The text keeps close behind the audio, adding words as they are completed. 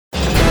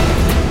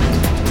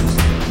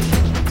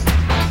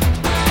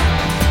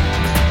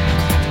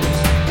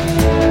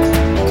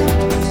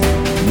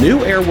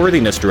new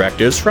airworthiness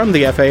directives from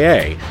the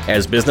FAA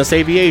as business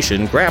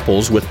aviation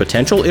grapples with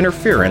potential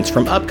interference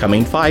from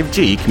upcoming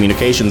 5G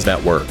communications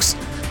networks.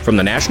 From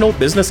the National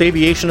Business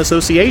Aviation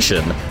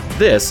Association,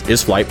 this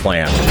is Flight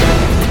Plan.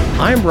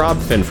 I'm Rob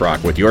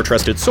Finfrock with your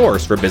trusted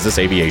source for business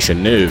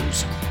aviation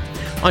news.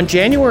 On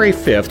January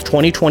 5th,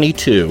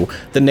 2022,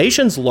 the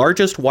nation's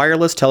largest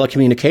wireless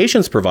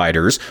telecommunications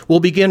providers will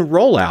begin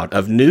rollout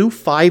of new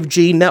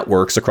 5G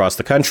networks across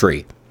the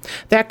country.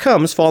 That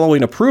comes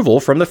following approval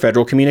from the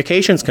Federal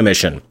Communications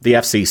Commission, the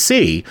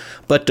FCC,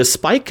 but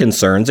despite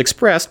concerns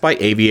expressed by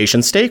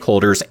aviation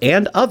stakeholders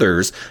and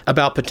others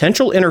about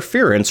potential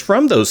interference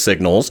from those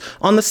signals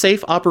on the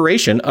safe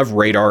operation of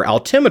radar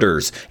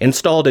altimeters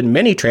installed in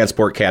many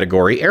transport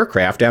category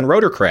aircraft and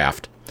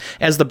rotorcraft,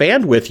 as the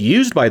bandwidth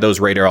used by those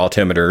radar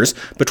altimeters,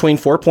 between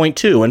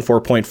 4.2 and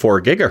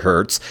 4.4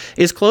 gigahertz,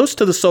 is close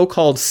to the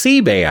so-called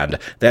C-band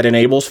that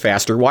enables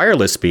faster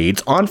wireless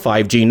speeds on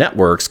 5G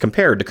networks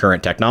compared to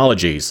current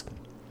technologies.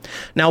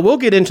 Now, we'll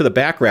get into the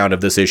background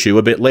of this issue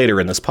a bit later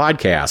in this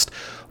podcast.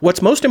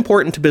 What's most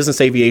important to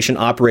business aviation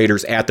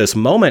operators at this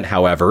moment,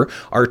 however,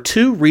 are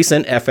two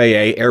recent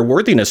FAA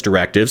airworthiness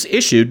directives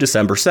issued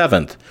December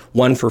 7th.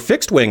 One for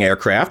fixed-wing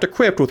aircraft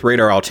equipped with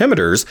radar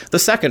altimeters, the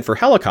second for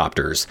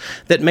helicopters,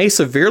 that may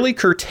severely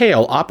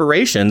curtail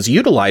operations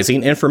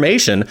utilizing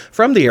information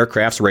from the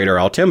aircraft's radar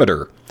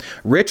altimeter.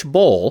 Rich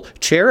Bohl,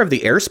 chair of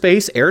the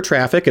Airspace, Air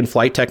Traffic, and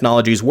Flight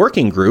Technologies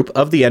Working Group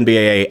of the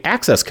NBAA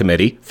Access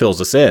Committee,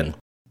 fills us in.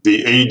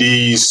 The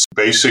ADs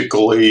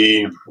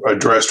basically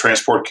address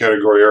transport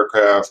category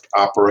aircraft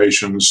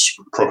operations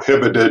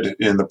prohibited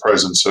in the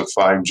presence of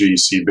 5G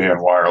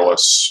C-band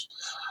wireless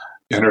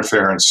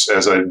interference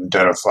as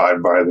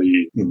identified by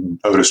the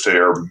Notice to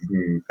Air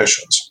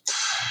missions.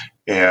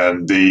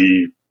 And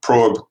the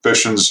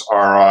prohibitions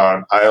are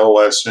on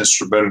ILS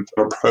instrument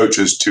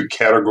approaches to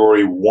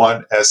Category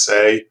 1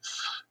 SA,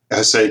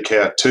 SA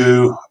Cat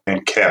 2,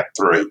 and Cat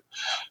 3.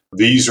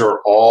 These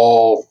are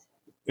all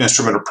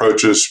instrument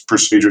approaches,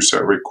 procedures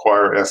that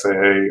require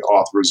FAA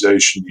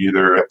authorization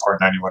either at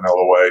Part 91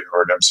 LOA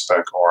or an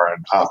MSPEC or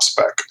an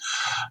OPSPEC.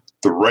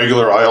 The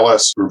regular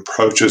ILS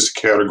approaches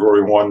to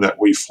Category 1 that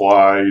we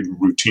fly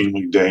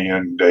routinely day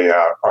in, day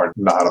out are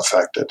not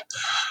affected.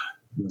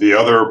 The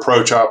other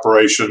approach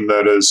operation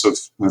that is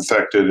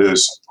affected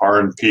is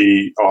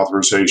RNP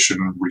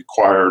authorization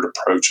required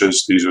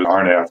approaches. These are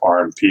RNAV,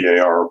 RNP,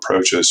 AR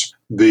approaches.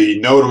 The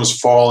NOTAMs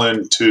fall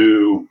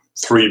into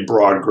three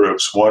broad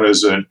groups. One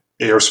is an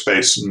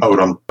airspace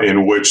NOTAM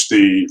in which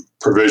the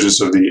provisions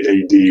of the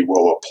AD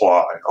will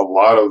apply. A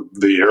lot of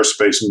the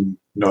airspace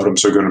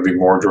NOTAMs are going to be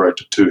more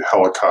directed to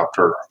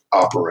helicopter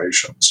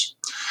operations.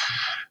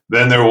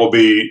 Then there will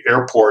be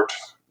airport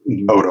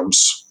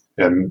NOTAMs,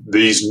 and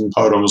these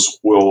NOTAMs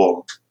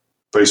will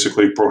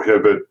basically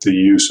prohibit the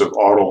use of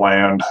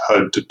Autoland,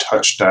 HUD to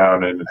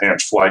touchdown, and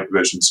enhanced flight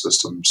vision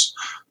systems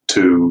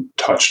to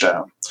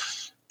touchdown.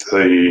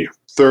 The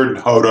third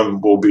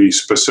NOTAM will be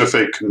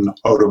specific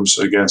NOTAMs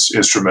against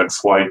instrument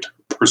flight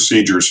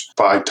procedures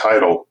by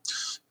title.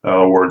 In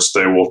other words,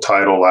 they will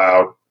title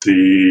out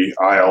the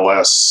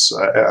ILS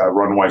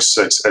Runway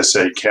 6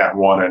 SA Cat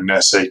 1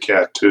 and SA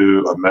Cat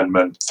 2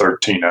 Amendment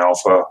 13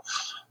 Alpha,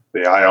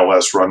 the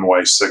ILS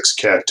Runway 6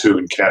 Cat 2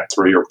 and Cat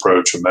 3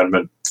 Approach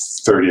Amendment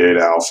 38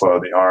 Alpha,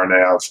 the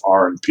RNAV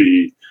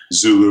RNP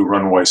Zulu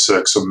Runway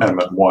 6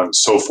 Amendment 1,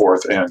 so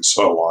forth and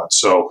so on.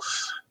 So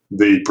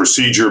the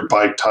procedure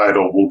by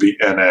title will be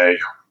NA,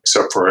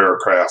 except for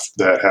aircraft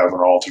that have an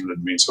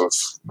alternate means of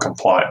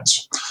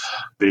compliance.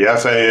 The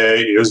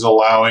FAA is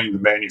allowing the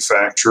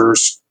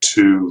manufacturers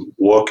to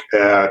look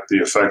at the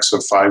effects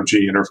of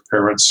 5G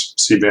interference,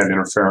 C-band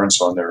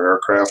interference on their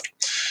aircraft,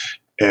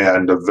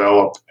 and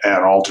develop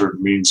an alternate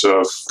means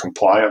of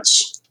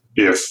compliance.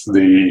 If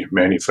the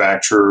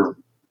manufacturer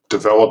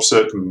develops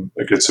it and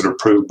gets it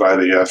approved by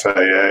the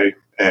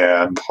FAA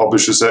and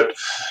publishes it,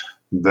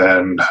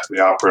 then the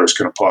operators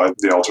can apply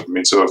the alternate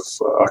means of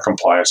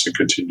compliance and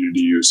continue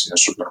to use the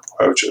instrument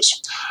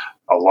approaches.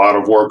 A lot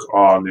of work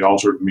on the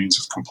alternate means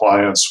of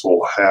compliance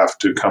will have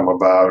to come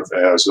about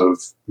as of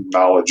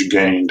knowledge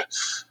gained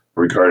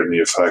regarding the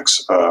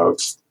effects of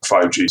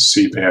 5G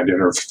C-band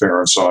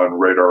interference on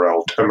radar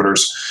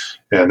altimeters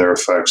and their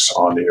effects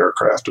on the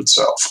aircraft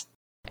itself.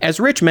 As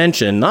Rich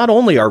mentioned, not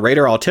only are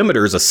radar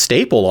altimeters a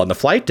staple on the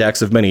flight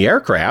decks of many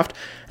aircraft,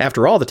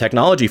 after all, the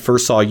technology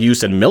first saw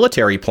use in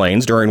military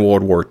planes during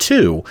World War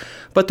II,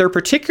 but they're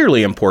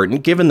particularly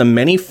important given the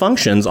many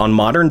functions on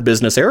modern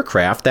business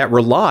aircraft that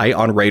rely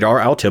on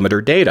radar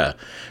altimeter data.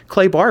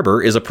 Clay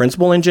Barber is a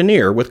principal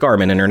engineer with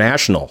Garmin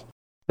International.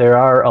 There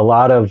are a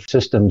lot of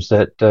systems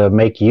that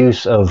make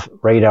use of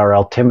radar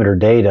altimeter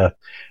data,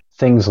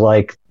 things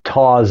like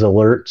TAWS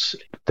alerts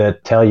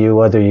that tell you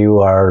whether you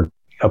are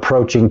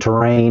approaching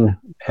terrain,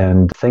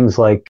 and things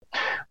like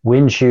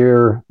wind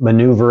shear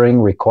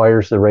maneuvering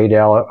requires the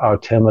radar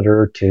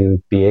altimeter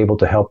to be able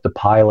to help the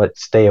pilot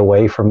stay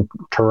away from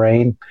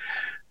terrain.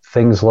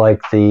 Things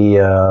like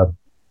the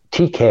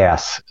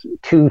TCAS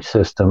 2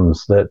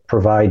 systems that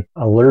provide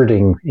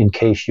alerting in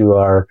case you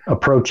are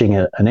approaching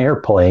an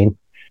airplane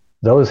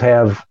Those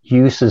have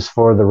uses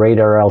for the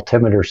radar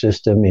altimeter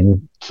system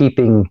in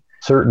keeping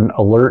certain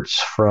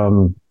alerts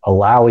from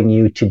allowing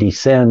you to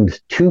descend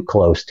too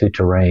close to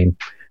terrain.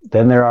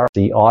 Then there are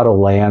the auto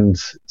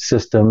land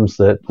systems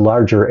that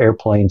larger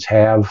airplanes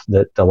have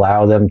that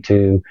allow them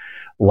to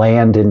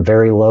land in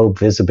very low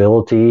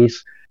visibilities.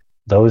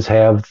 Those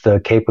have the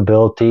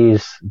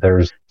capabilities.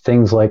 There's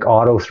things like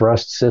auto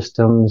thrust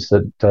systems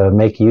that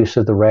make use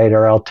of the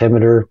radar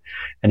altimeter,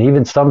 and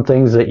even some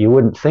things that you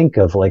wouldn't think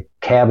of, like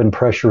cabin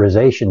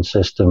pressurization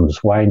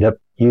systems, wind up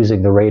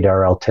using the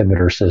radar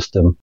altimeter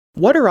system.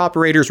 What are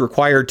operators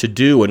required to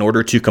do in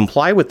order to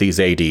comply with these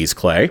ADs,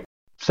 Clay?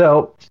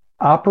 So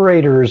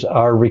operators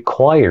are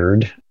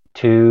required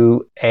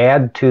to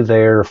add to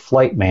their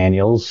flight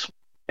manuals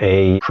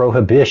a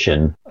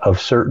prohibition of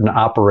certain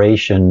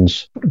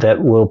operations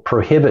that will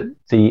prohibit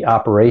the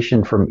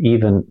operation from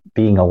even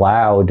being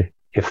allowed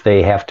if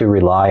they have to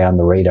rely on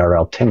the radar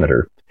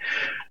altimeter.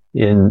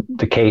 In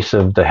the case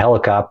of the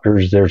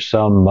helicopters, there's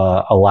some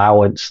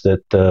allowance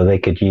that they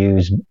could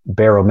use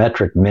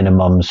barometric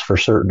minimums for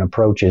certain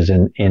approaches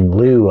in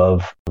lieu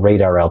of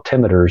radar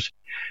altimeters.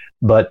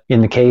 But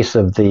in the case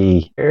of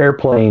the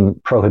airplane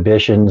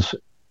prohibitions,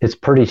 it's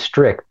pretty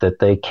strict that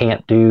they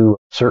can't do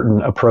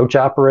certain approach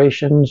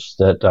operations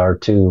that are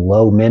to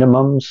low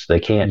minimums. They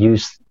can't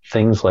use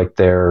things like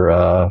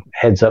their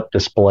heads-up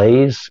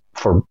displays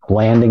for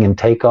landing and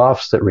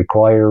takeoffs that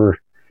require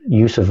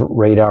use of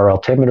radar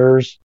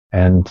altimeters.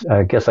 And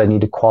I guess I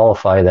need to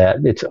qualify that.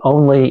 It's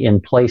only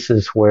in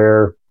places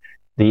where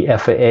the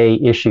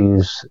FAA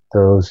issues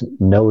those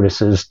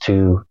notices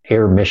to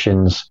air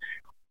missions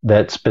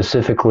that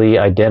specifically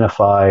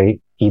identify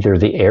either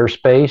the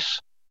airspace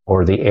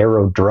or the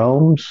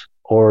aerodromes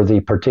or the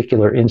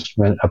particular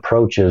instrument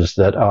approaches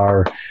that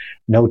are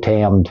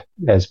NOTAMed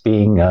as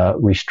being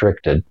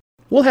restricted.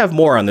 We'll have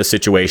more on this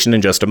situation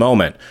in just a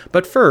moment,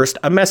 but first,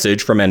 a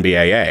message from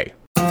NBAA.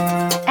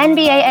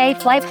 NBAA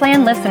Flight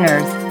Plan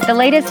listeners, the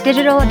latest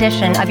digital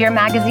edition of your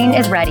magazine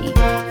is ready.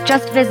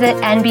 Just visit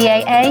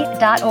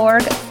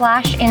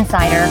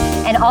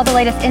nbaa.org/insider and all the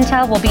latest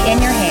intel will be in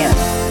your hands.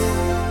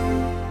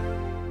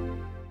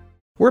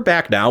 We're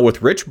back now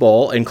with Rich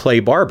Bull and Clay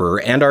Barber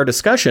and our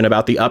discussion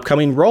about the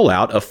upcoming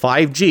rollout of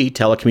 5G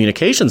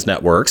telecommunications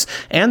networks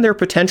and their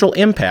potential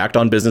impact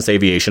on business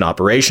aviation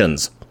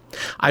operations.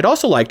 I'd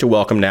also like to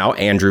welcome now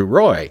Andrew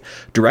Roy,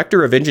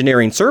 Director of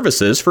Engineering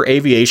Services for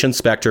Aviation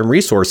Spectrum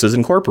Resources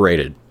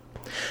Incorporated.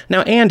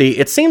 Now, Andy,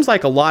 it seems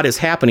like a lot is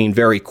happening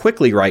very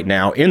quickly right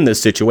now in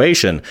this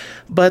situation,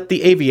 but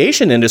the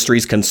aviation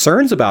industry's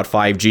concerns about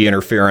 5G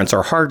interference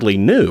are hardly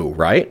new,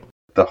 right?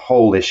 The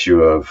whole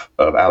issue of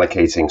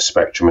allocating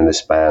spectrum in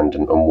this band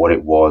and what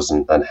it was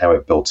and how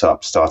it built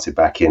up started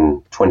back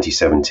in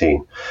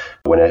 2017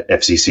 when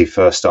FCC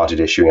first started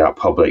issuing out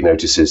public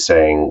notices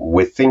saying,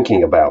 we're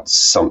thinking about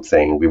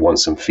something, we want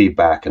some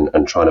feedback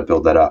and trying to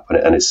build that up.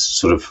 And it's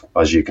sort of,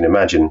 as you can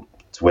imagine,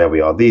 to where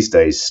we are these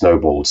days,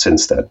 snowballed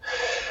since then.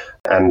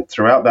 And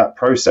throughout that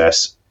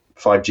process,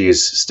 5G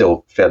is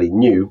still fairly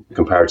new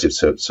comparative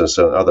to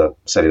certain other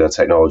cellular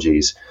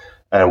technologies.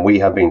 And we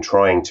have been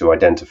trying to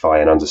identify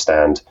and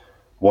understand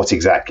what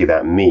exactly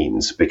that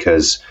means,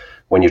 because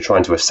when you're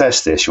trying to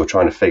assess this, you're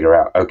trying to figure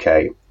out,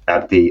 okay,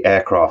 at the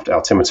aircraft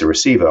altimeter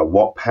receiver,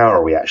 what power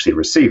are we actually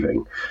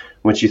receiving?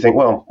 Which you think,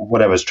 well,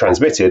 whatever's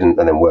transmitted and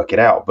then work it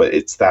out. But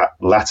it's that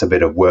latter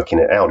bit of working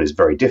it out is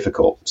very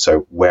difficult.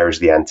 So where is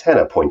the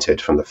antenna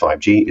pointed from the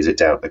 5G? Is it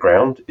down at the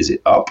ground? Is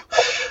it up?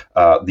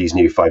 These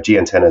new 5G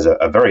antennas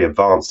are very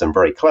advanced and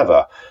very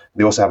clever.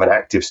 They also have an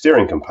active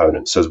steering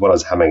component. So as well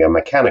as having a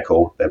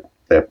mechanical, they're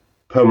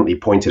permanently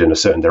pointed in a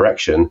certain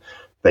direction.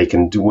 They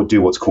can do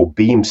what's called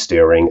beam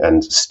steering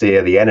and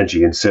steer the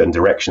energy in certain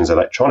directions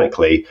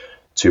electronically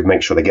to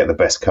make sure they get the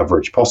best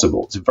coverage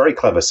possible. It's a very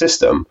clever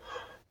system,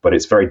 but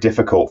it's very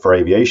difficult for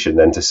aviation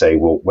then to say,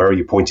 well, where are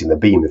you pointing the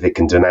beam if it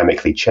can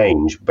dynamically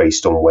change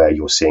based on where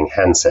you're seeing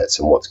handsets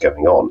and what's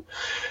going on.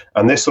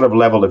 And this sort of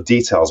level of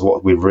detail is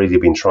what we've really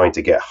been trying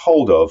to get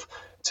hold of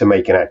to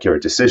make an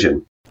accurate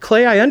decision.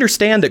 Clay, I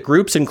understand that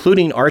groups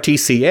including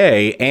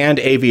RTCA and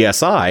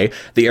AVSI,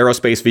 the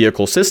Aerospace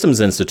Vehicle Systems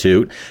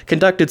Institute,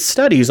 conducted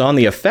studies on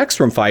the effects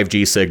from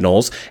 5G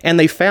signals, and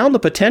they found the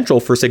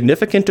potential for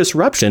significant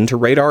disruption to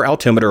radar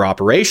altimeter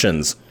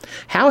operations.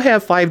 How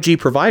have 5G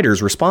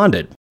providers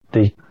responded?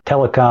 The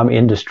telecom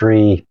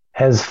industry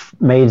has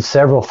made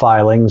several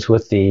filings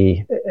with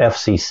the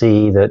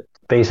FCC that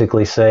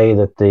basically say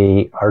that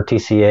the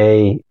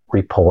RTCA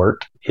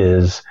report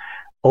is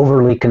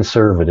overly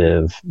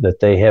conservative, that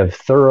they have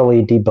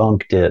thoroughly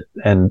debunked it,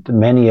 and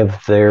many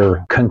of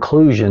their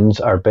conclusions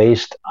are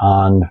based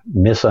on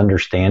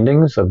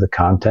misunderstandings of the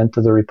content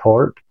of the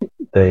report.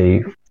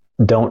 They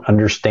don't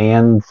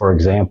understand, for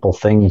example,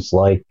 things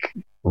like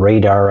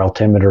radar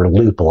altimeter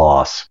loop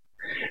loss,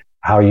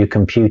 how you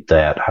compute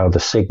that, how the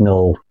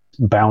signal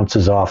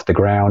bounces off the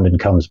ground and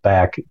comes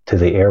back to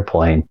the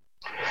airplane.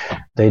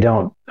 They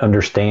don't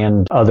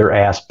understand other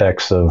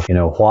aspects of,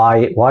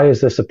 why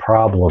is this a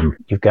problem?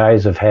 You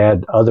guys have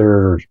had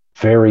other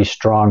very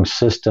strong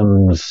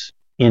systems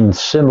in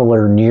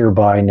similar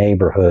nearby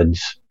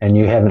neighborhoods and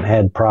you haven't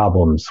had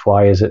problems.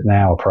 Why is it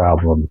now a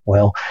problem?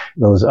 Well,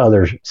 those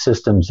other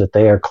systems that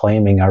they are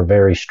claiming are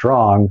very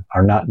strong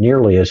are not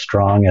nearly as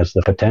strong as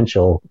the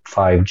potential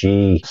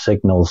 5G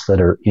signals that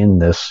are in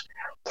this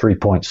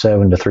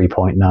 3.7 to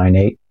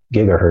 3.98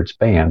 gigahertz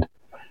band.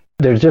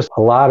 There's just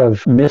a lot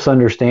of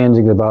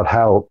misunderstandings about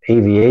how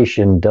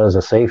aviation does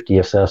a safety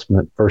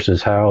assessment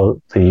versus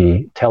how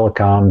the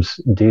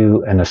telecoms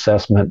do an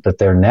assessment that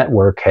their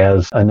network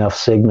has enough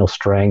signal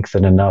strength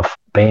and enough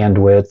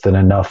bandwidth and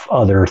enough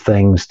other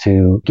things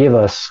to give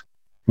us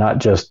not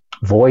just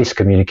voice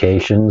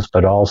communications,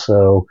 but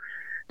also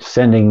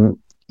sending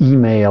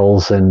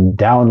emails and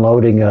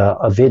downloading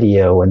a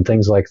video and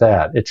things like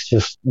that. It's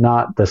just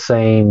not the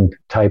same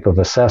type of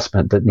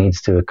assessment that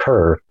needs to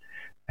occur.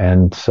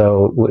 And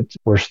so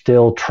we're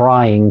still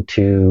trying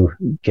to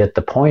get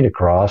the point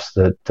across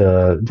that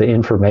the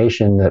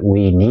information that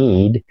we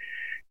need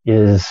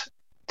is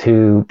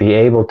to be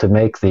able to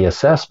make the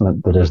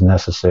assessment that is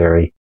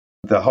necessary.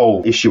 The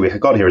whole issue we've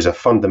got here is a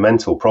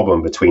fundamental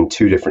problem between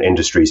two different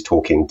industries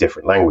talking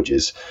different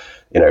languages.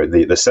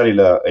 The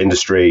cellular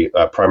industry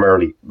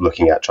primarily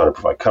looking at trying to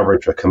provide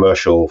coverage for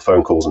commercial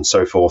phone calls and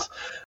so forth.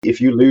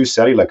 If you lose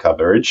cellular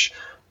coverage,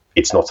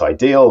 it's not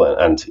ideal,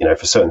 and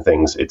for certain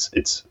things it's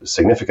a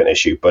significant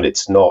issue, but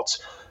it's not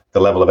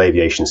the level of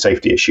aviation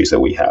safety issues that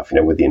we have,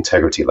 with the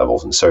integrity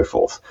levels and so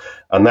forth.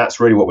 And that's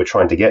really what we're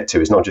trying to get to,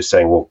 is not just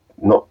saying, well,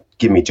 not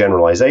give me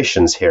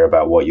generalizations here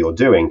about what you're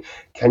doing.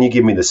 Can you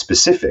give me the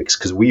specifics?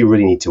 Because we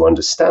really need to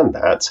understand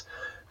that,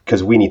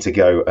 because we need to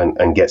go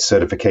and get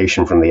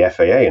certification from the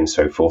FAA and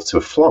so forth to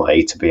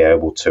fly, to be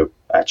able to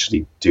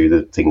actually do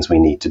the things we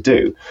need to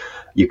do.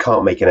 You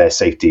can't make an air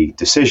safety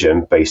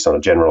decision based on a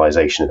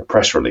generalization in a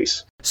press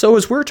release. So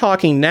as we're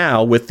talking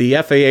now, with the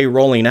FAA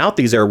rolling out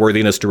these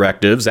airworthiness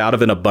directives out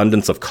of an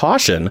abundance of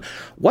caution,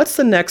 what's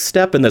the next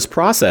step in this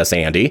process,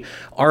 Andy?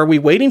 Are we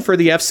waiting for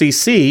the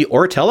FCC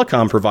or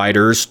telecom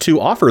providers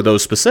to offer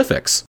those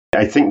specifics?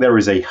 I think there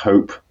is a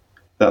hope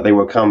that they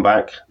will come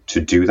back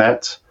to do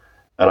that.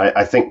 And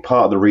I think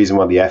part of the reason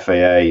why the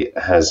FAA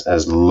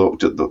has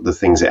looked at the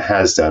things it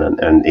has done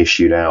and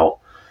issued out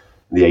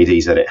the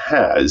ADs that it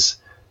has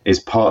is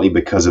partly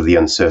because of the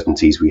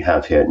uncertainties we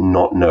have here,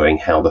 not knowing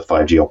how the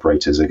 5G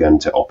operators are going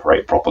to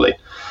operate properly.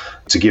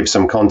 To give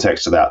some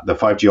context to that, the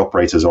 5G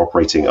operators are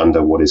operating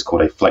under what is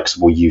called a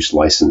flexible use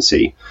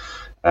licensee.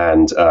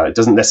 And it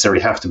doesn't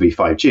necessarily have to be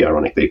 5G,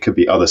 ironically. It could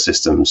be other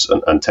systems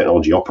and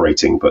technology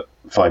operating, but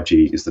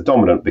 5G is the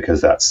dominant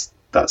because that's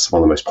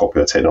one of the most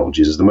popular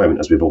technologies at the moment,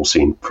 as we've all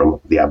seen from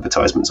the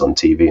advertisements on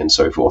TV and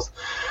so forth.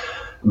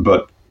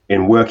 But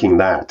in working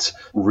that,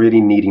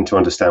 really needing to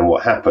understand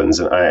what happens,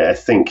 and I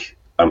think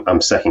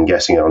I'm second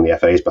guessing it on the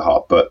FAA's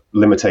behalf, but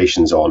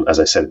limitations on, as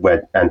I said,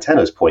 where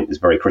antennas point is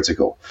very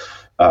critical.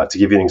 To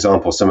give you an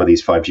example, some of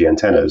these 5G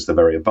antennas, the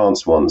very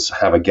advanced ones,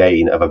 have a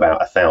gain of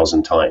about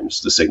 1,000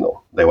 times the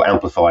signal. They will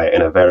amplify it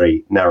in a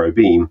very narrow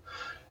beam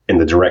in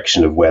the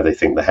direction of where they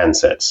think the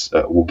handsets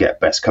will get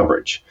best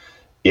coverage.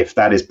 If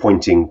that is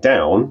pointing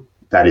down,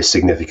 that is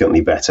significantly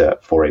better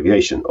for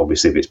aviation.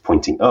 Obviously, if it's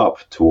pointing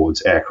up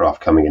towards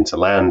aircraft coming into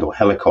land or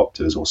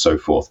helicopters or so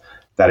forth,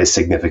 that is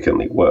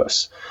significantly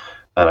worse.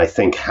 And I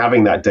think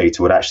having that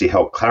data would actually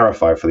help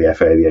clarify for the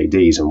FAA,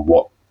 the ADs, and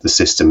what the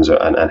systems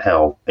are and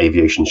how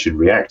aviation should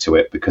react to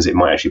it, because it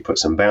might actually put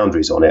some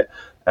boundaries on it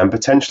and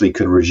potentially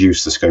could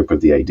reduce the scope of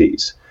the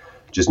ADs,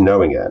 just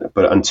knowing it.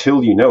 But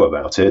until you know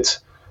about it,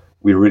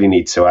 we really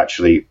need to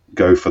actually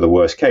go for the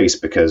worst case,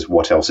 because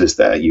what else is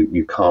there?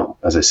 You can't,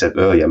 as I said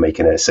earlier, make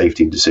an air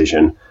safety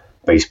decision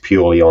based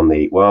purely on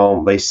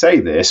they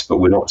say this, but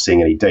we're not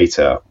seeing any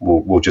data.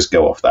 We'll just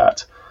go off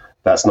that.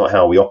 That's not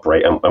how we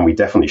operate, and we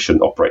definitely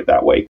shouldn't operate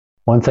that way.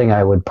 One thing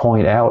I would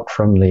point out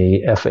from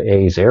the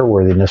FAA's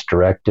airworthiness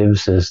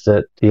directives is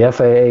that the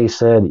FAA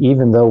said,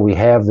 even though we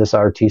have this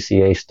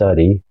RTCA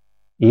study,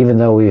 even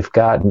though we've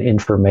gotten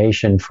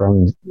information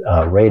from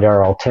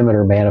radar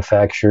altimeter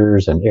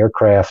manufacturers and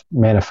aircraft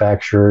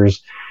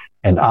manufacturers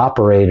and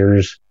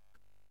operators,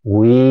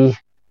 we,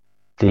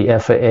 the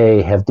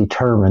FAA, have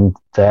determined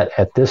that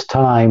at this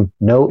time,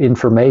 no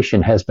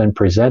information has been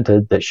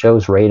presented that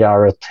shows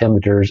radar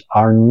altimeters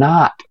are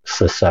not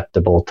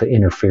susceptible to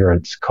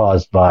interference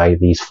caused by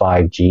these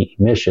 5G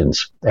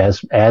emissions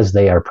as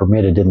they are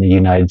permitted in the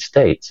United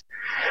States.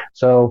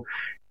 So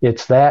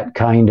it's that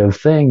kind of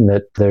thing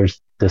that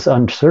there's this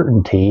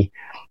uncertainty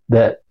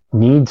that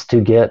needs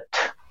to get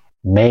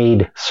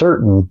made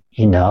certain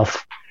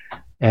enough.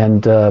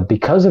 And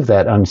because of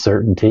that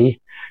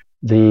uncertainty,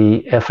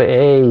 the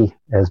FAA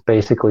has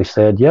basically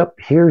said, yep,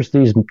 here's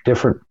these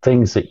different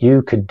things that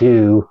you could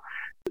do,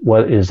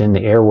 what is in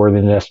the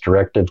airworthiness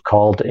directive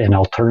called an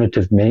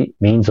alternative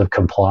means of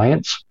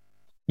compliance.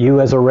 You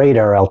as a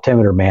radar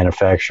altimeter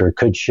manufacturer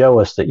could show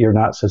us that you're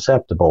not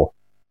susceptible.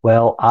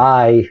 Well,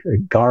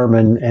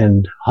 Garmin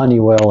and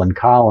Honeywell and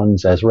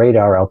Collins as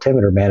radar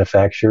altimeter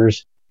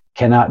manufacturers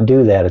cannot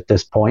do that at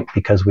this point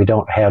because we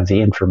don't have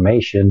the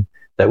information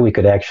that we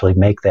could actually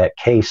make that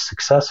case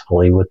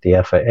successfully with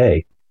the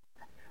FAA.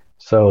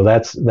 So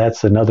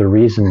that's another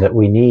reason that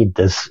we need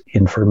this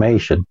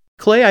information.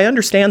 Clay, I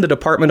understand the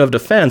Department of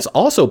Defense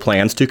also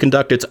plans to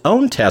conduct its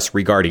own tests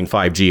regarding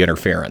 5G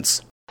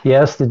interference.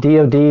 Yes, the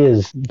DoD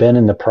has been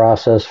in the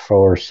process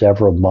for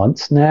several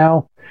months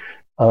now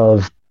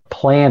of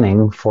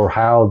planning for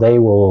how they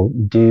will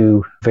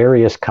do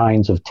various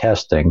kinds of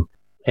testing.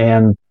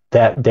 And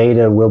that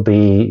data will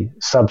be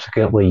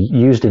subsequently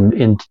used in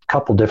a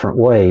couple different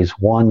ways.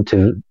 One,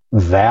 to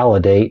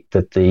validate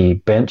that the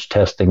bench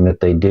testing that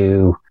they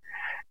do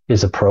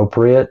is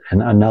appropriate,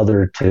 and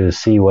another to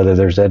see whether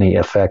there's any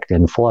effect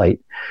in flight.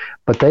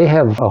 But they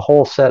have a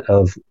whole set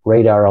of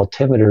radar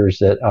altimeters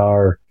that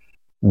are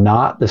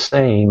not the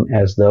same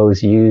as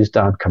those used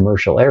on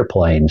commercial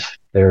airplanes.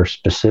 They're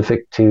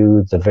specific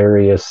to the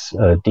various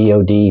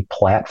DoD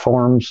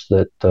platforms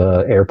that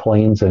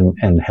airplanes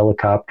and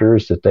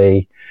helicopters that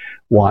they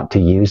want to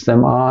use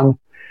them on.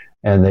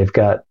 And they've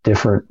got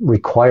different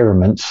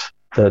requirements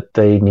that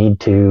they need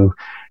to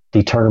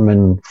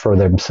determine for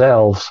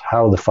themselves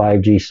how the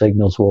 5G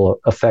signals will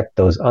affect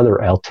those other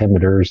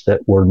altimeters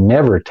that were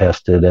never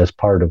tested as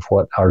part of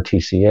what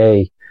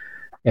RTCA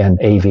and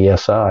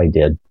AVSI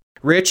did.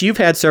 Rich, you've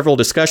had several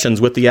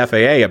discussions with the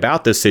FAA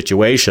about this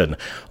situation.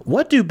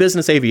 What do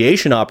business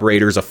aviation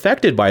operators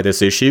affected by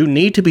this issue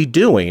need to be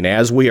doing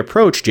as we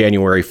approach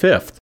January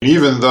 5th?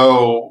 Even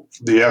though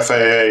the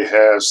FAA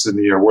has the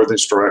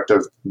airworthiness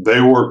directive,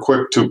 they were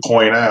quick to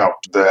point out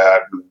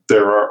that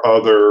there are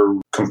other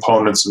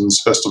components and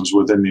systems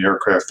within the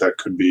aircraft that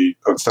could be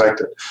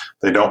affected.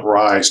 They don't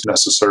rise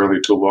necessarily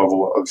to a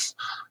level of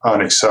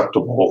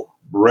unacceptable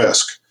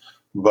risk,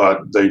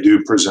 but they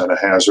do present a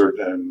hazard,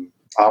 and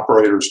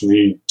operators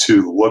need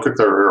to look at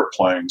their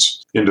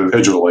airplanes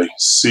individually,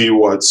 see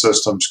what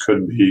systems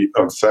could be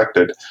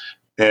affected,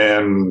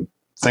 and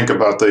think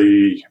about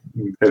the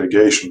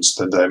mitigations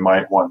that they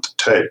might want to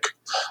take.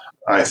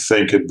 I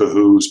think it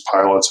behooves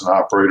pilots and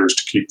operators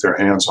to keep their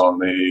hands on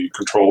the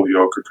control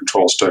yoke or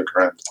control stick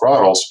and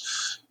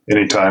throttles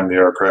anytime the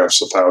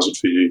aircraft's 1,000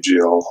 feet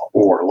AGL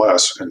or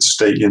less, and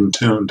stay in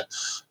tuned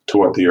to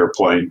what the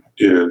airplane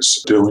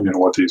is doing and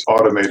what these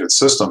automated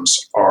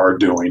systems are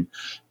doing,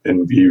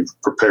 and be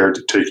prepared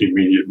to take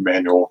immediate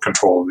manual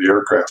control of the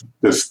aircraft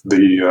if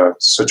the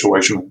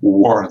situation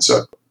warrants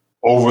it.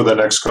 Over the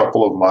next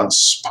couple of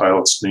months,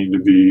 pilots need to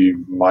be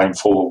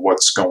mindful of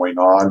what's going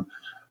on,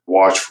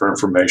 watch for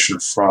information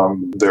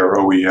from their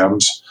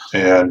OEMs,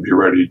 and be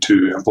ready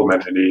to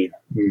implement any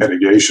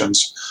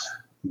mitigations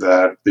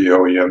that the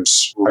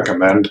OEMs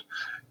recommend.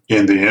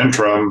 In the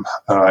interim,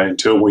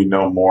 until we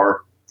know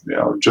more,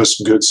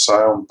 just good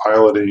silent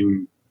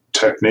piloting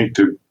technique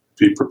to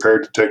be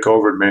prepared to take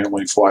over and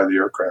manually fly the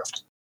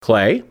aircraft.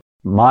 Clay?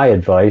 My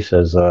advice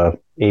as a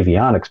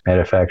avionics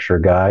manufacturer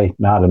guy,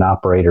 not an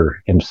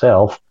operator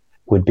himself,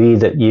 would be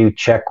that you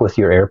check with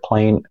your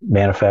airplane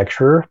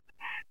manufacturer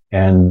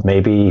and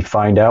maybe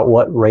find out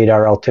what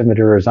radar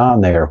altimeter is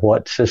on there,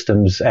 what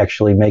systems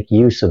actually make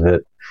use of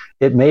it.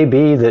 It may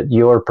be that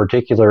your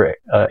particular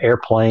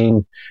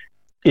airplane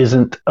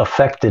isn't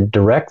affected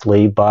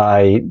directly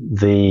by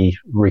the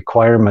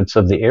requirements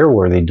of the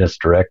airworthiness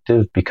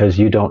directive because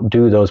you don't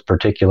do those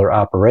particular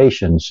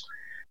operations.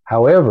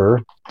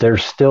 However,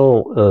 there's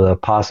still a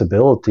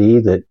possibility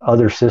that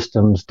other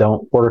systems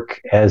don't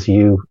work as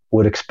you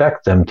would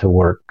expect them to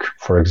work.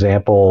 For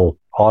example,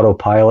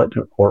 autopilot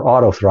or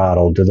auto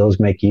throttle, do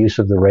those make use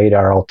of the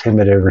radar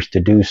altimeters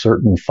to do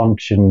certain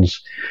functions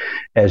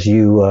as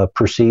you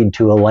proceed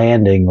to a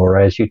landing or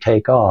as you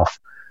take off?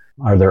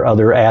 Are there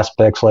other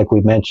aspects, like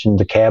we mentioned,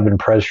 the cabin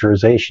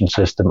pressurization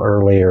system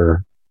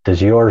earlier? Does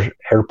your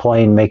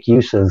airplane make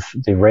use of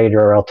the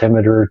radar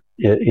altimeter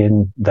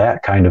in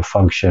that kind of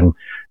function?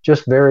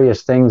 Just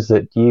various things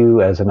that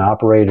you as an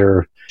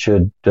operator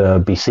should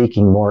be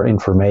seeking more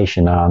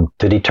information on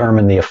to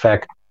determine the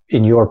effect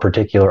in your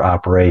particular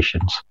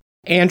operations.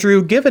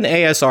 Andrew, given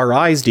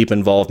ASRI's deep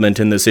involvement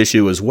in this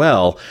issue as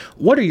well,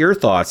 what are your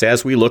thoughts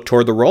as we look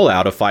toward the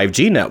rollout of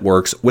 5G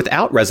networks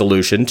without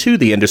resolution to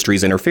the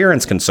industry's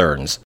interference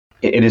concerns?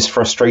 It is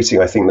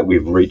frustrating, I think, that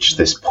we've reached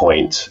this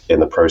point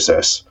in the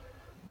process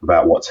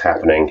about what's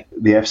happening.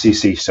 The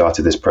FCC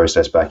started this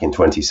process back in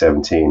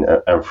 2017,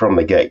 and from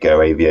the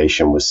get-go,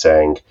 aviation was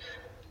saying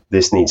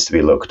this needs to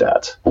be looked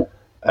at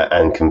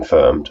and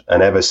confirmed.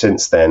 And ever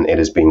since then, it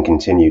has been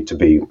continued to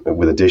be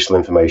with additional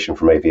information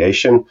from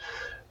aviation,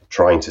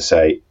 trying to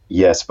say,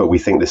 yes, but we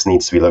think this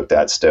needs to be looked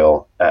at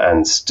still.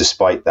 And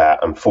despite that,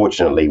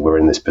 unfortunately, we're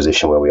in this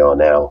position where we are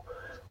now,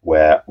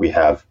 where we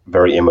have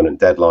very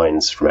imminent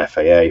deadlines from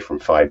FAA, from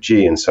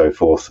 5G and so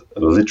forth,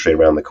 literally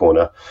around the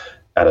corner,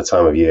 at a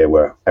time of year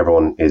where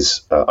everyone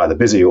is either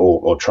busy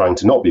or trying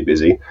to not be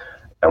busy,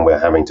 and we're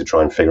having to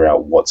try and figure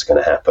out what's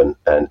going to happen.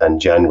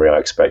 And January, I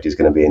expect, is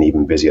going to be an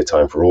even busier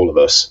time for all of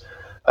us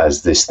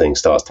as this thing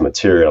starts to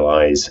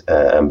materialize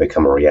and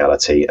become a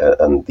reality,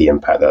 and the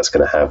impact that's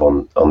going to have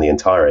on the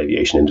entire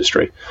aviation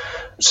industry.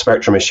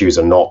 Spectrum issues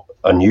are not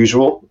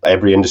unusual.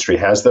 Every industry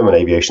has them, and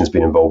aviation has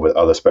been involved with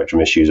other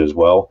spectrum issues as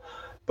well,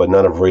 but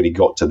none have really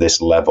got to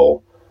this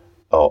level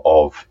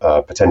of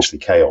potentially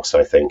chaos,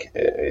 I think,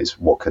 is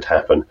what could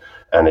happen.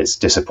 And it's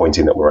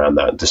disappointing that we're around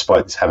that,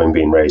 despite this having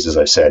been raised, as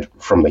I said,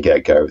 from the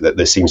get-go, that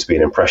there seems to be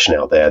an impression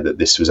out there that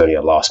this was only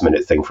a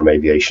last-minute thing from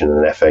aviation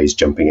and FA's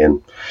jumping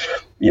in,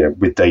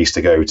 with days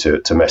to go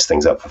to mess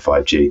things up for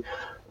 5G.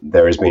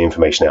 There has been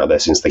information out there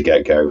since the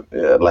get-go,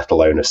 let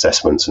alone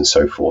assessments and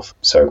so forth.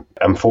 So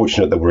I'm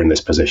fortunate that we're in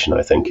this position,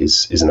 I think,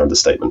 is an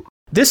understatement.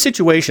 This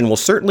situation will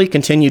certainly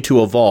continue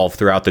to evolve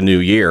throughout the new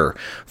year.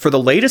 For the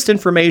latest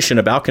information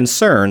about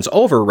concerns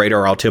over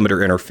radar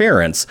altimeter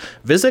interference,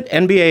 visit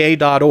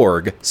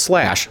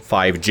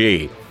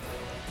nbaa.org/5G.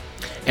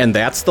 And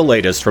that's the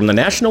latest from the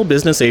National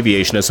Business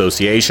Aviation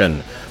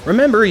Association.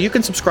 Remember, you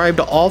can subscribe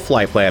to all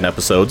Flight Plan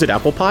episodes at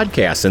Apple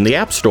Podcasts in the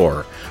App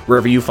Store,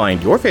 wherever you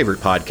find your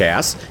favorite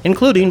podcasts,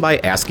 including by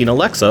asking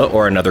Alexa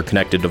or another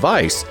connected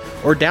device,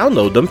 or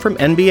download them from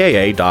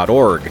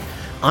nbaa.org.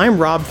 I'm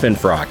Rob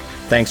Finfrock.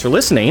 Thanks for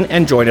listening,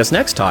 and join us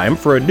next time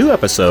for a new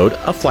episode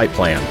of Flight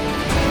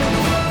Plan.